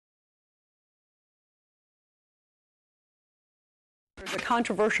A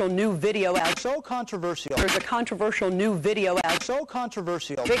controversial new video out. So controversial. There's a controversial new video out. So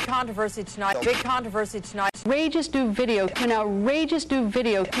controversial. Big controversy tonight. Big controversy tonight. Outrageous new video. An outrageous new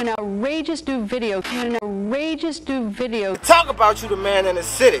video. An outrageous new video. An outrageous new video. Talk about you, the man in the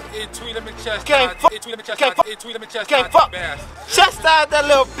city. Can't fuck. Chastise that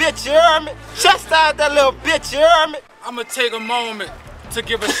little bitch, you hear me? Chastise that little bitch, you hear me? I'm gonna take a moment to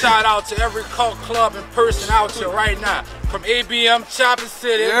give a shout out to every cult club and person out here right now. From ABM Chopper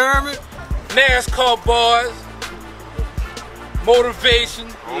City, NASCAR Boyz, Motivation,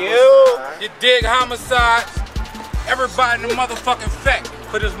 you dig, Homicide, everybody in the motherfucking fact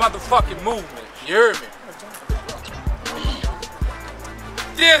for this motherfucking movement. You hear me?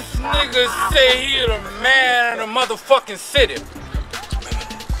 This nigga say he the man in the motherfucking city.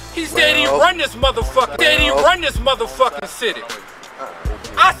 He said he run this motherfucking. City.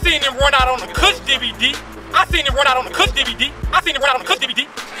 I seen him run out on the Kush DVD.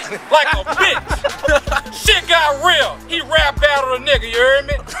 Like a bitch. Shit got real. He rap battled a nigga, you hear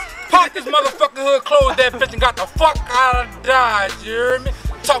me? Popped his motherfucking hood, closed that bitch, and got the fuck out of Dodge, you hear me?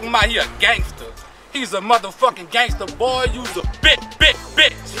 Talking about he a gangster. He's a motherfucking gangster, boy. You's a bitch.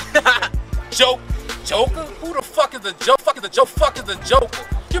 Joker? Who the fuck is the Joker? Fuck is the Joker?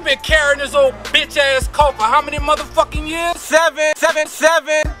 You been carrying this old bitch ass coat for how many motherfucking years? Seven.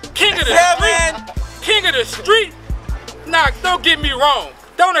 King of the street. King of the street. Nah, don't get me wrong.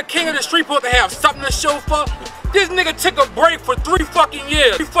 Don't a king of the street supposed to have something to show for? This nigga took a break for 3 fucking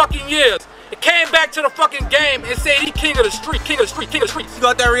years. It came back to the fucking game and said he king of the street. You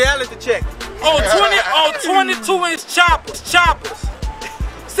got that reality check. On 22-inch choppers.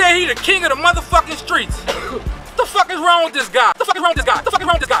 Said he the king of the motherfucking streets. What the fuck is wrong with this guy? What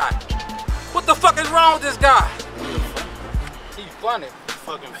the fuck is wrong with this guy? He's funny.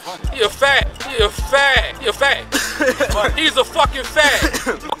 He a fag. He's a fucking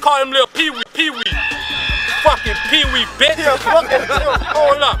fag. I call him little Pee-wee. Fucking Pee-wee bitch.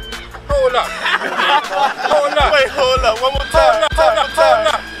 Hold up. Wait, hold up. One more time. Hold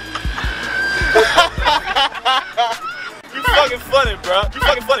up. You fucking funny, bro.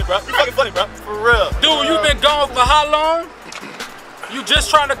 For real. Dude, you been gone for how long? You just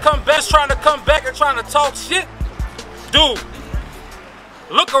trying to come back and trying to talk shit? Dude,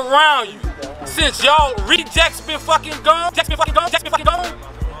 look around you. Since y'all rejects been fucking gone, it's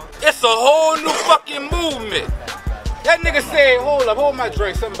a whole new fucking movement. That nigga said, hold my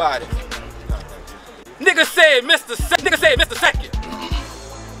drink, somebody. Nigga said Mr. Second.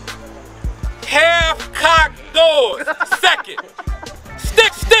 Half-cocked doors, second.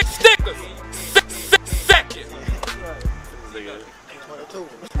 Stickers, second.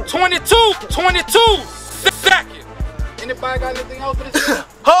 22, second. Anybody got anything else for this?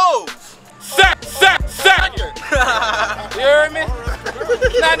 Hoes! Second. You heard me?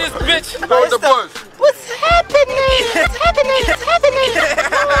 Now this bitch. What's happening?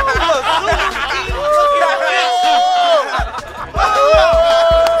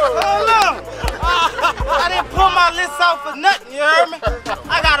 I didn't pull my list out for nothing, you heard me?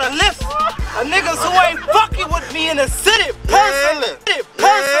 I got a list of niggas who ain't fucking with me in the city personally.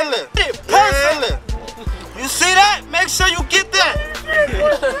 You see that? Make sure you get that.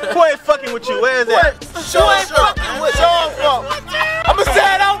 Who ain't fucking with you? Where is that? Who ain't fucking with you? I'ma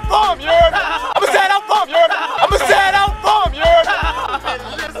say it out for him, you heard me?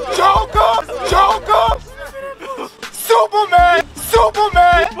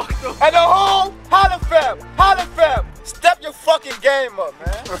 Superman, and the whole Holla fam. Step your fucking game up,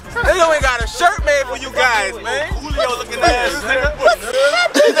 man. They ain't got a shirt made for you guys, man. Julio looking ass, nigga.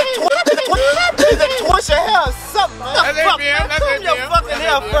 Is it twist your hair or something, man? Comb your fucking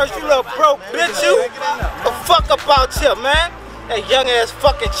hair first, you little broke bitch, you. The fuck about you, man? That young ass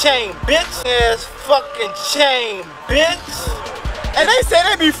fucking chain, bitch. And they say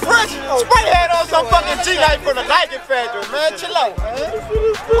they be fresh. Spray head on some fucking G-Night from the Nike factory, man. Chill out, man.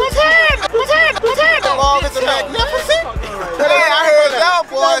 What's happening? The long is magnificent. Hey, I heard y'all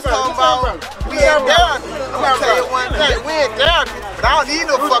boys talking about we in therapy. I'm gonna tell you one thing. We in therapy, but I don't need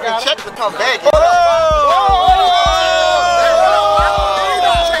no fucking check to come back.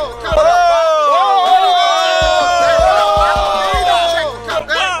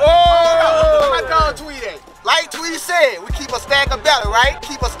 We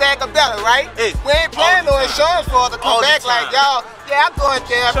keep a stack of belly, right? Hey. We ain't paying no insurance for us to come back like y'all. Yeah, I'm going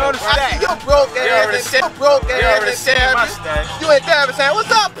there. I see you broke ass and you in therapy saying,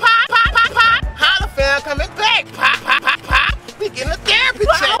 what's up, pop? Holla fam coming back. Pop. We getting a therapy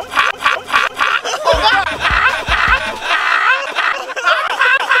check. Pop.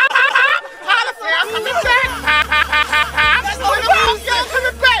 Holla fam coming back. That's what it is.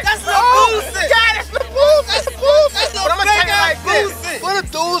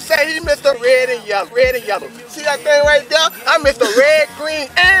 red, and yellow. See that thing right there? I'm Mr. Red, green,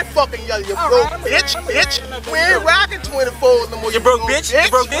 and fucking yellow. You broke bitch. We ain't rocking 24s no more. You broke bitch? You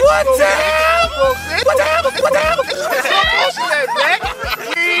broke bitch? What the hell? What the hell? What the hell?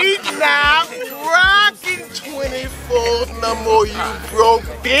 We not rocking 24s no more, you broke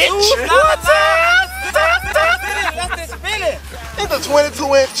bitch. What the hell? Let's spin it. It's a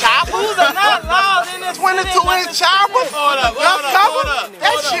 22-inch chopper. Who's not loud in this 22-inch chopper. Hold up.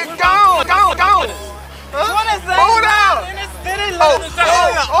 That shit gone. Hold on.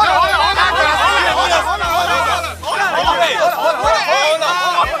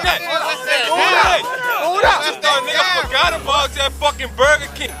 Forgot about that fucking Burger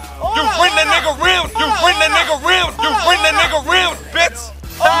King. You bring the nigga rims. You bring the nigga rims. You bring the nigga rims, bitch.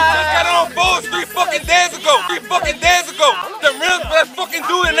 You just got it on Boyz 3 fucking days ago. 3 fucking days ago. The rims that fucking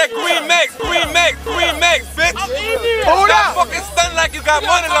dude in that green Max, bitch. Hold up. Fucking stunned like you got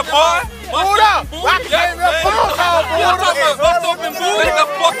money, la boy. Hold up. Rocky gave me a phone call, Bust open booty. Nigga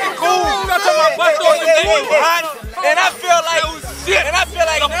fucking cool. I'm talking about bust open booty. And I feel like none of the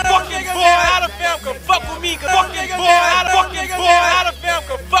niggas out of fam can fuck with me. Fucking boy out of fam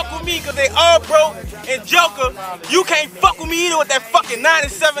can fuck with me because they all broke and Joker. You can't fuck with me either with that fucking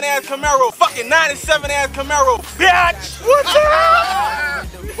 97 ass Camaro. Fucking 97 ass Camaro, bitch. What's up?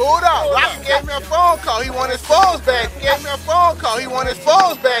 Hold up. Rocky gave me a phone call. He wanted his phones back.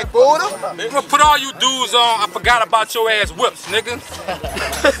 Buddha. I'm gonna put all you dudes on. I forgot about your ass whips, nigga.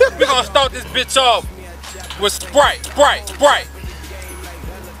 We gonna start this bitch off with Sprite.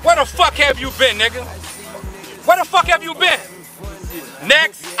 Where the fuck have you been, nigga? Where the fuck have you been?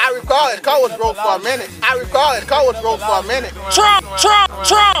 Next. I recall his car was broke for a minute. Tron.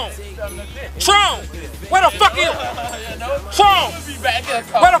 Where the fuck is Tron?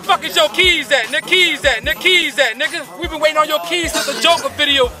 Where the fuck is your keys at? Nigga. We been waiting on your keys since the Joker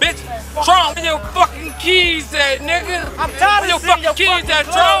video, bitch. Tron, where your fucking keys at, nigga? I'm tired of seeing your keys at,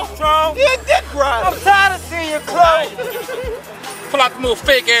 Tron. Yeah, dick right. I'm tired of seeing your clothes. Pull out the little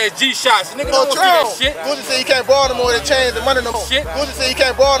fake ass G-shots, nigga. Don't do that shit. Gucci said he can't borrow no more than chains and money no more. Shit. Gucci said he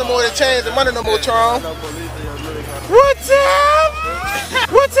can't borrow no more than chains and money no more, Tron. What's up?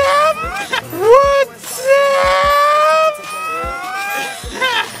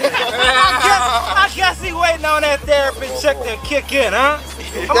 I guess he waiting on that therapy check to kick in, huh?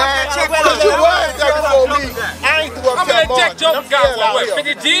 Because you was there before me. I ain't through up How till many Jack March. Joker got for what?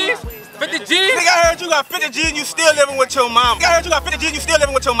 50 G's? 50 G's? Nigga, I heard you got 50 G's and you still living with your mama. Nigga, I heard you got 50 G's and you still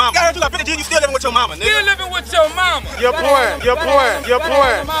living with your mama. Nigga, I heard you got 50 G's and you still living with your mama, nigga. Still living with your mama. Your point.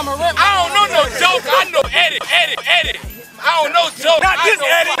 I don't know no joke. I know Eddie. I don't know joke. Not this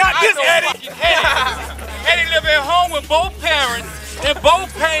Eddie. Eddie live at home with both parents, and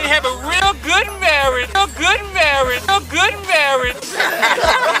both parents have a real good marriage.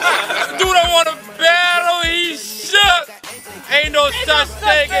 Dude don't want to battle, he shook. Ain't no such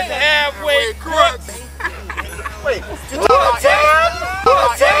thing as halfway crooks. Wait, you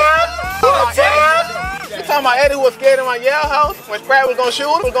talking about Eddie who was scared in my Yale house when Sprite was gonna shoot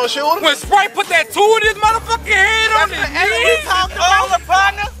him? When Sprite put that tool in his motherfucking head on his knees. Oh, the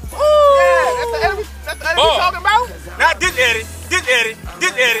partner? Yeah, that's the Eddie we talking about? Not this Eddie. This Eddie.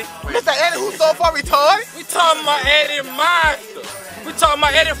 That's the Eddie who's so far retarded? We talking about Eddie Monster. We talking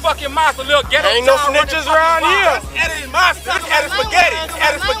about Eddie fucking Monster, little ghetto. Ain't no snitches around here. That's Eddie Monster. That's Eddie Spaghetti.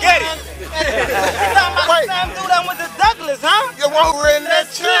 Wait. Do that with the Douglas, huh? You won't run that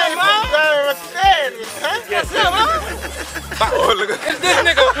chain from Mercedes, huh? Yes, sir, This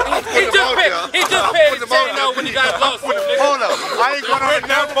nigga, he just paid his chain out when he got lost with him, nigga. Hold up. I ain't going on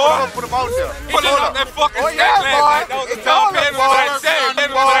that boy. I'm gonna put him out there. He just on that fucking stack last night. That was a dog payment for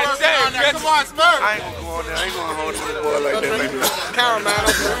that chain. Come on, Smurf. I ain't gonna go on there. I ain't gonna hold this boy like that.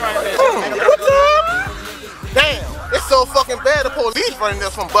 What's up? Damn, it's so fucking bad the police running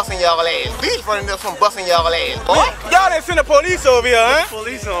us from busting y'all ass. Boy. Y'all didn't send the police over here, huh?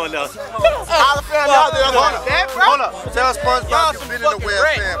 Police on us. Holla fam, y'all did that, bro? Hold up. Tell SpongeBob you've been in the well,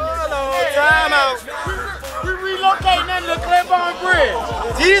 fam. Time out. We relocating that little Claiborne Bridge.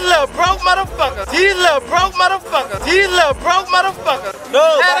 These little broke motherfuckers.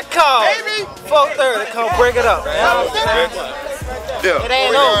 No, at a call. Baby. 4:30, come break it up. Yeah. It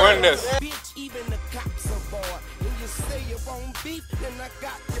ain't over. Run this. Bitch, even the cops are bored. When you say you won't beef, then I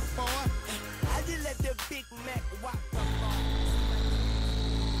got you, boy. I just let the Big Mac walk